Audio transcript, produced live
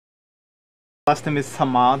First name is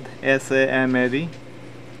Samad, S-A-M-A-D.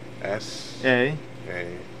 S-A-M-A-D.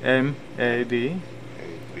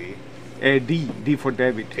 A-D, D for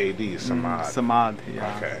David. A-D, Samad. Samad,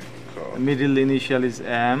 yeah. Okay, cool. The middle initial is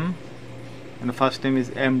M, and the first name is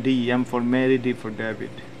M-D, M for Mary, D for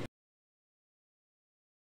David.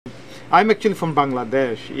 I'm actually from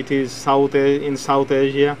Bangladesh. It is in South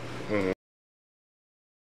Asia. Mm-hmm.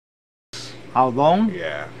 How long?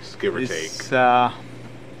 Yeah, give or take. It's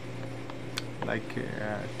like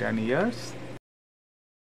 10 years.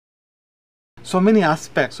 So many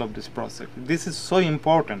aspects of this project. This is so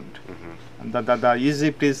important. Mm-hmm. The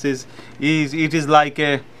Egypt is like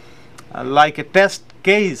a test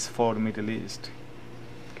case for Middle East.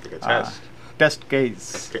 Like a test. Test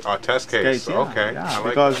case. Test case. Yeah, okay. Yeah, I like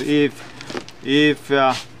because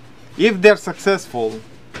that. if they're successful,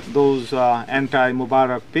 those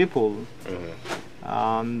anti-Mubarak people,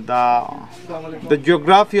 Mm-hmm. the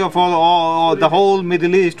geography of all the whole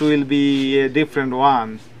Middle East will be a different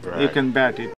one. Right. You can bet it.